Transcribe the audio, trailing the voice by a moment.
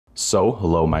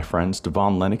Hello my friends,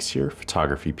 Devaun Lennox here,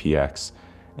 PhotographyPX.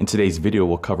 In today's video,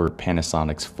 we'll cover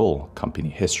Panasonic's full company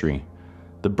history.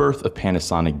 The birth of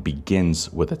Panasonic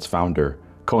begins with its founder,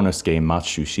 Konosuke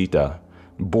Matsushita,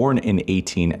 born in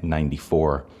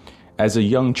 1894. As a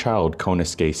young child,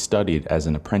 Konosuke studied as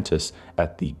an apprentice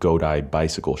at the Godai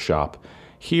bicycle shop.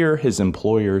 Here, his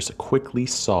employers quickly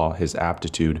saw his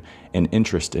aptitude and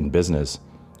interest in business,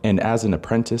 and as an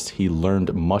apprentice, he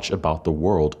learned much about the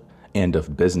world and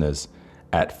of business.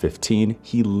 At 15,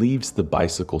 he leaves the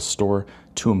bicycle store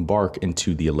to embark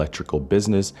into the electrical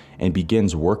business and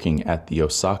begins working at the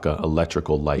Osaka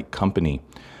Electrical Light Company.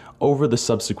 Over the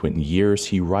subsequent years,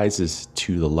 he rises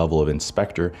to the level of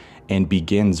inspector and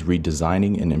begins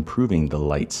redesigning and improving the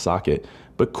light socket,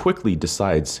 but quickly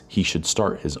decides he should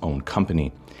start his own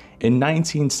company. In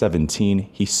 1917,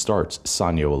 he starts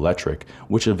Sanyo Electric,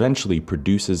 which eventually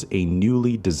produces a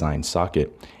newly designed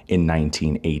socket. In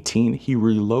 1918, he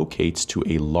relocates to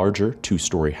a larger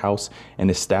two-story house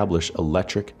and establishes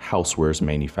electric housewares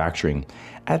manufacturing.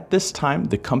 At this time,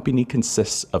 the company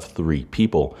consists of 3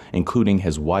 people, including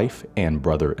his wife and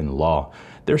brother-in-law.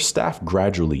 Their staff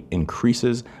gradually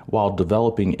increases while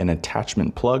developing an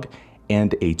attachment plug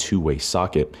and a two-way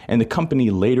socket, and the company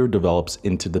later develops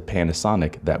into the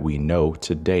Panasonic that we know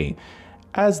today.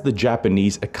 As the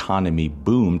Japanese economy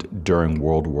boomed during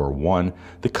World War I,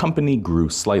 the company grew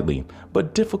slightly,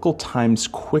 but difficult times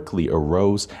quickly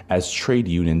arose as trade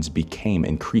unions became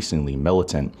increasingly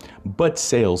militant. But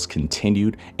sales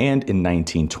continued, and in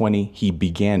 1920, he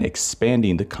began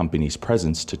expanding the company's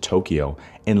presence to Tokyo.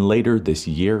 And later this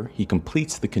year, he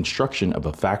completes the construction of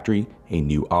a factory, a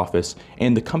new office,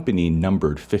 and the company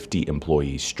numbered 50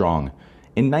 employees strong.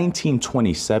 In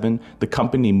 1927, the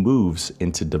company moves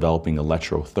into developing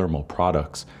electrothermal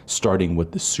products, starting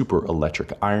with the super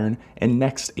electric iron and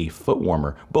next a foot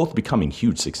warmer, both becoming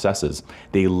huge successes.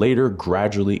 They later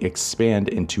gradually expand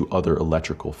into other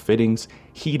electrical fittings,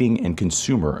 heating, and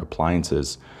consumer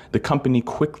appliances. The company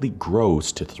quickly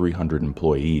grows to 300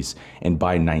 employees, and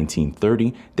by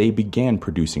 1930, they began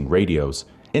producing radios.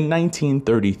 In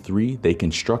 1933, they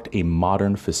construct a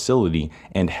modern facility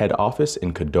and head office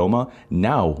in Kadoma,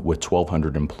 now with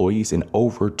 1,200 employees and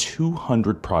over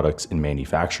 200 products in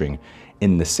manufacturing.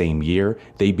 In the same year,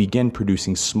 they begin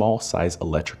producing small-size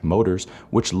electric motors,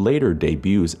 which later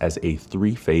debuts as a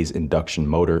 3-phase induction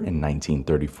motor in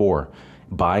 1934.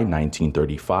 By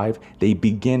 1935, they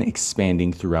begin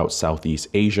expanding throughout Southeast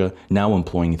Asia, now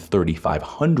employing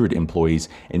 3,500 employees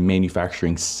and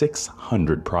manufacturing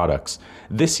 600 products.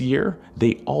 This year,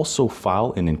 they also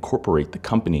file and incorporate the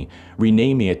company,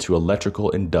 renaming it to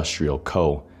Electrical Industrial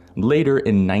Co. Later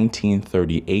in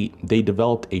 1938, they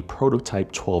developed a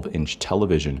prototype 12-inch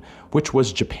television, which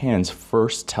was Japan's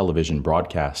first television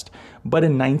broadcast. But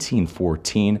in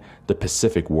 1914, the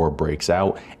Pacific War breaks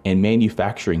out and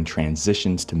manufacturing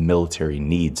transitions to military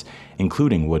needs,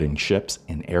 including wooden ships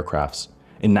and aircrafts.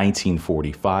 In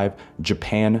 1945,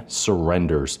 Japan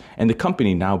surrenders, and the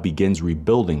company now begins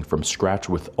rebuilding from scratch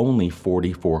with only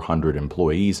 4,400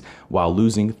 employees, while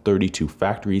losing 32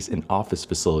 factories and office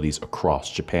facilities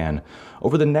across Japan.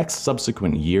 Over the next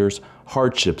subsequent years,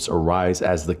 hardships arise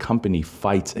as the company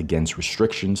fights against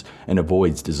restrictions and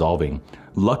avoids dissolving.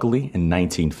 Luckily, in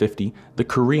 1950, the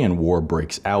Korean War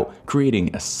breaks out,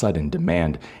 creating a sudden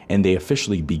demand, and they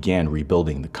officially began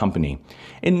rebuilding the company.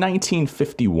 In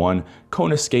 1951,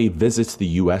 Konosuke visits the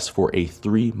US for a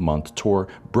 3-month tour,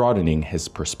 broadening his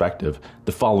perspective.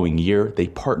 The following year, they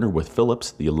partner with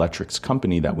Philips, the electrics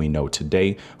company that we know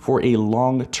today, for a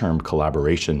long-term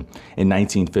collaboration. In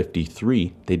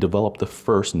 1953, they developed the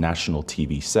first national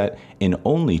TV set in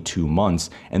only 2 months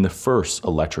and the first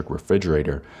electric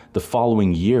refrigerator. The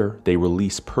following year, they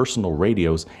release personal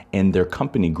radios, and their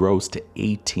company grows to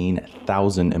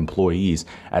 18,000 employees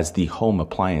as the home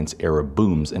appliance era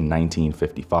booms in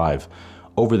 1955.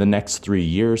 Over the next 3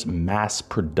 years, mass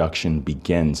production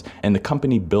begins, and the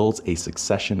company builds a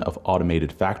succession of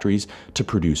automated factories to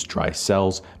produce dry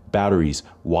cells, batteries,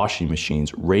 washing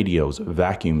machines, radios,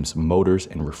 vacuums, motors,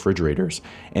 and refrigerators.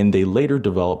 And they later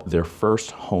develop their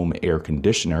first home air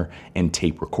conditioner and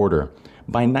tape recorder.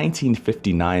 By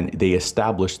 1959, they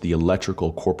established the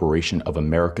Electrical Corporation of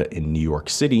America in New York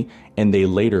City, and they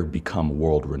later become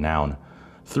world-renowned.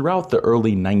 Throughout the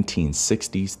early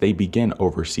 1960s, they began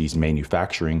overseas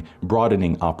manufacturing,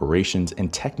 broadening operations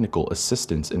and technical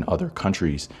assistance in other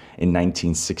countries. In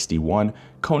 1961,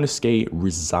 Konosuke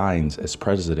resigns as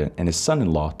president and his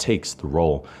son-in-law takes the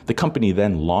role. The company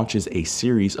then launches a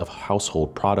series of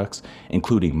household products,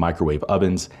 including microwave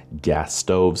ovens, gas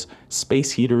stoves,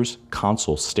 space heaters,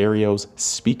 console stereos,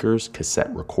 speakers,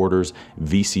 cassette recorders,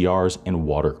 VCRs, and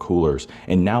water coolers.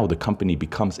 And now the company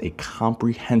becomes a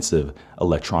comprehensive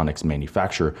electronics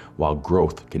manufacturer while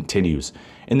growth continues.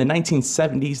 In the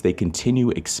 1970s, they continue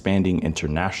expanding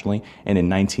internationally, and in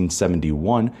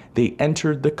 1971, they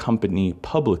entered the company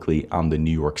publicly on the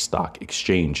New York Stock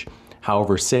Exchange.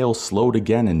 However, sales slowed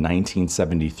again in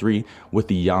 1973 with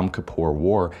the Yom Kippur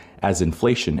War as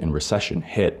inflation and recession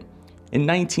hit. In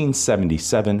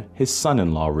 1977, his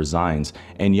son-in-law resigns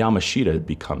and Yamashita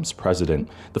becomes president.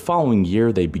 The following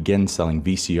year, they begin selling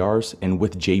VCRs, and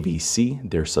with JVC,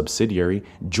 their subsidiary,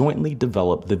 jointly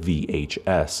develop the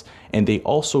VHS. And they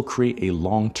also create a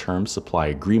long-term supply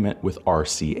agreement with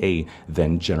RCA,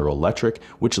 then General Electric,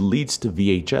 which leads to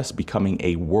VHS becoming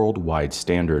a worldwide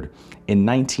standard. In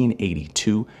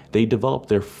 1982, they developed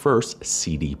their first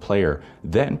CD player.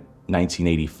 Then,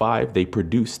 1985, they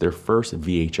produced their first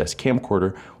VHS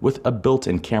camcorder with a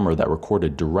built-in camera that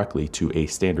recorded directly to a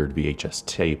standard VHS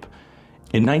tape.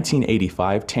 In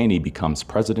 1985, Tandy becomes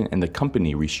president and the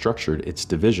company restructured its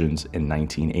divisions in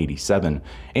 1987.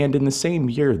 And in the same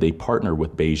year, they partner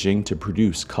with Beijing to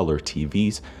produce color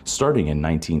TVs starting in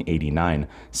 1989.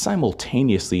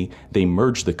 Simultaneously, they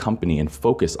merge the company and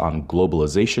focus on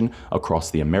globalization across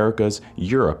the Americas,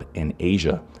 Europe, and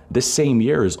Asia. This same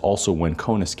year is also when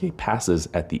Konosuke passes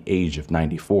at the age of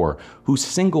 94, who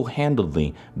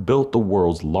single-handedly built the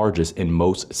world's largest and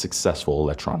most successful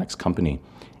electronics company.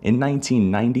 In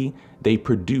 1990, they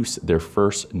produced their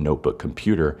first notebook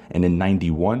computer, and in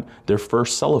 91, their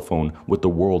first cellophone with the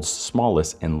world's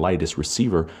smallest and lightest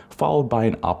receiver, followed by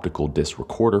an optical disc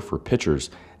recorder for pictures.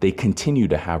 They continue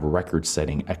to have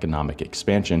record-setting economic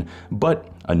expansion,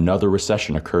 but another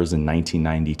recession occurs in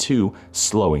 1992,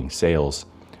 slowing sales.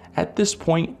 At this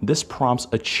point, this prompts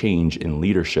a change in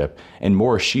leadership, and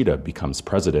Morishita becomes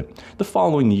president. The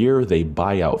following year, they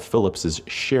buy out Philips's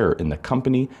share in the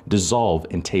company, dissolve,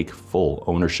 and take full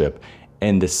ownership.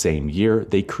 And the same year,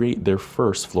 they create their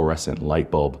first fluorescent light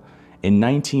bulb. In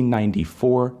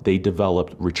 1994, they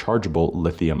developed rechargeable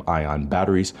lithium-ion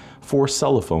batteries for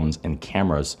cell phones and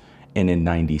cameras. And in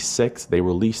 96, they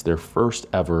released their first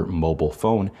ever mobile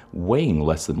phone weighing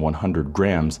less than 100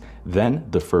 grams, then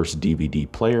the first DVD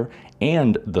player,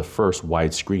 and the first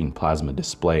widescreen plasma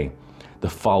display. The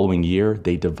following year,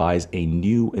 they devised a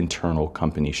new internal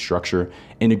company structure,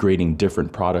 integrating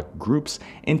different product groups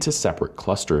into separate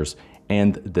clusters.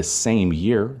 And the same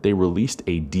year, they released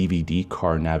a DVD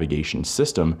car navigation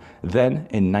system. Then,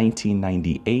 in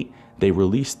 1998, they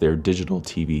released their digital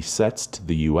TV sets to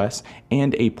the US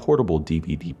and a portable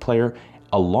DVD player,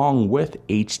 along with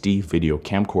HD video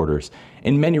camcorders.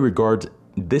 In many regards,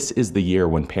 this is the year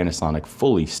when Panasonic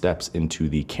fully steps into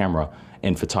the camera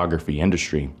and photography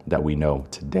industry that we know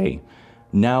today.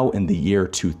 Now in the year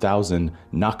 2000,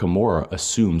 Nakamura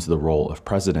assumes the role of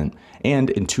president, and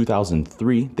in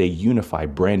 2003, they unify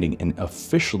branding and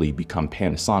officially become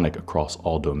Panasonic across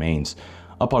all domains.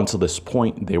 Up until this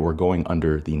point, they were going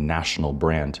under the national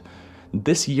brand.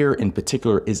 This year in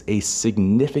particular is a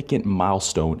significant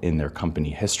milestone in their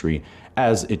company history,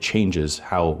 as it changes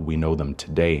how we know them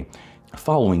today.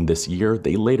 Following this year,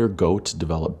 they later go to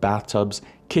develop bathtubs,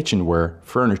 kitchenware,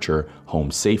 furniture, home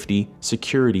safety,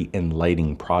 security, and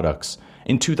lighting products.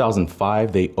 In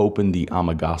 2005, they opened the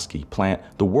Amagasaki plant,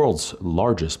 the world's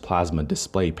largest plasma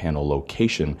display panel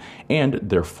location, and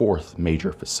their fourth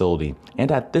major facility.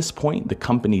 And at this point, the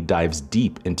company dives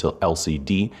deep into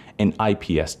LCD and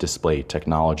IPS display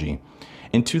technology.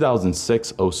 In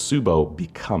 2006, Osubo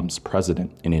becomes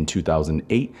president, and in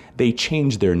 2008, they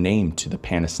change their name to the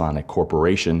Panasonic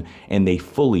Corporation, and they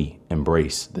fully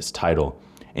embrace this title.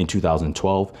 In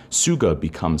 2012, Suga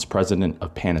becomes president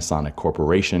of Panasonic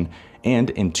Corporation,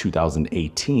 and in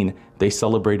 2018, they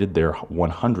celebrated their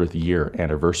 100th year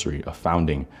anniversary of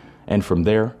founding. And from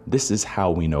there, this is how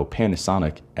we know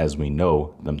Panasonic as we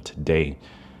know them today.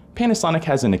 Panasonic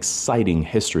has an exciting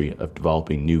history of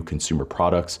developing new consumer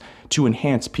products to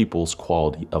enhance people's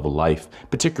quality of life,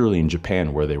 particularly in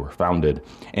Japan where they were founded.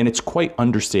 And it's quite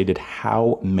understated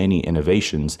how many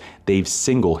innovations they've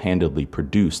single-handedly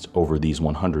produced over these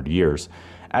 100 years.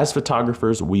 As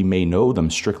photographers, we may know them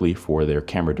strictly for their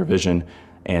camera division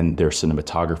and their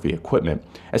cinematography equipment,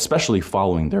 especially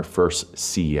following their first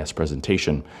CES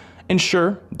presentation. And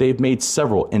sure, they've made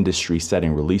several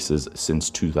industry-setting releases since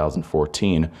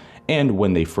 2014 and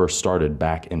when they first started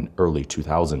back in early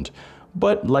 2000.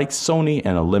 But like Sony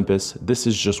and Olympus, this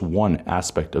is just one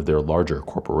aspect of their larger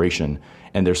corporation,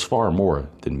 and there's far more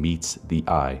than meets the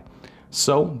eye.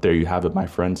 So there you have it, my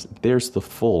friends. There's the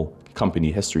full company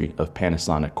history of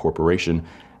Panasonic Corporation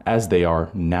as they are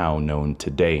now known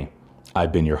today.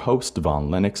 I've been your host, Devaun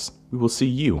Lennox. We will see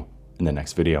you in the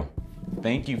next video.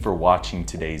 Thank you for watching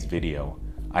today's video.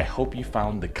 I hope you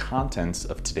found the contents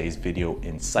of today's video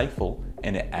insightful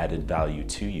and it added value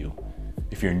to you.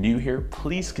 If you're new here,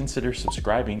 please consider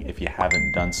subscribing if you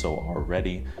haven't done so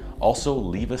already. Also,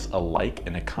 leave us a like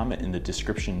and a comment in the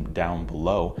description down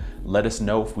below. Let us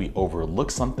know if we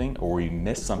overlooked something or we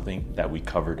missed something that we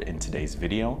covered in today's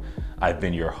video. I've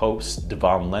been your host,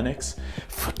 Devaun Lennox.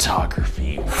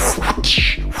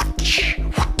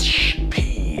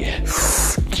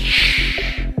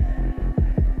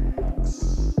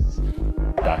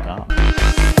 PhotographyPX.com.